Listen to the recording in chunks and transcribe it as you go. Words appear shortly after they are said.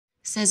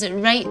Says it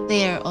right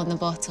there on the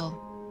bottle.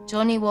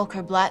 Johnnie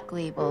Walker Black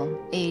Label,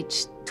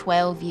 aged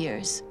 12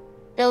 years.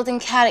 Building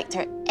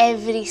character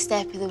every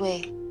step of the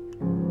way.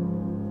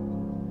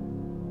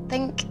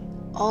 Think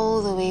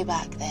all the way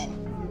back then.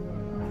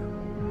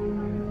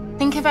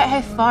 Think about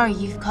how far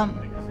you've come.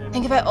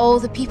 Think about all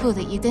the people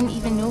that you didn't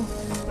even know.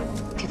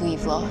 People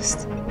you've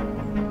lost.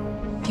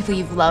 People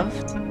you've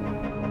loved.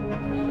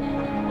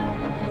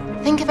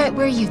 Think about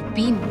where you've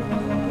been.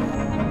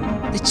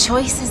 The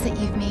choices that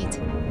you've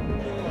made.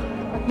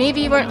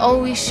 Maybe you weren't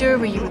always sure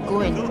where you were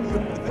going,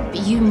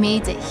 but you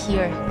made it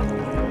here.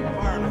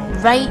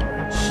 Right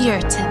here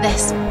to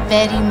this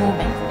very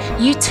moment.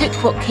 You took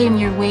what came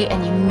your way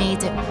and you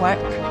made it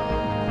work.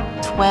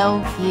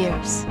 12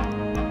 years.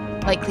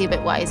 Likely a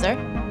bit wiser.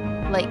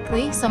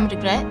 Likely some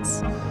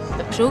regrets,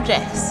 but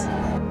progress,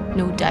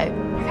 no doubt.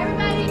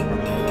 Everybody!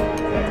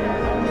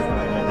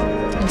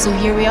 And so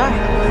here we are.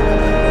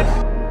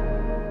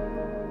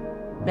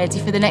 Ready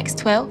for the next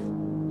 12?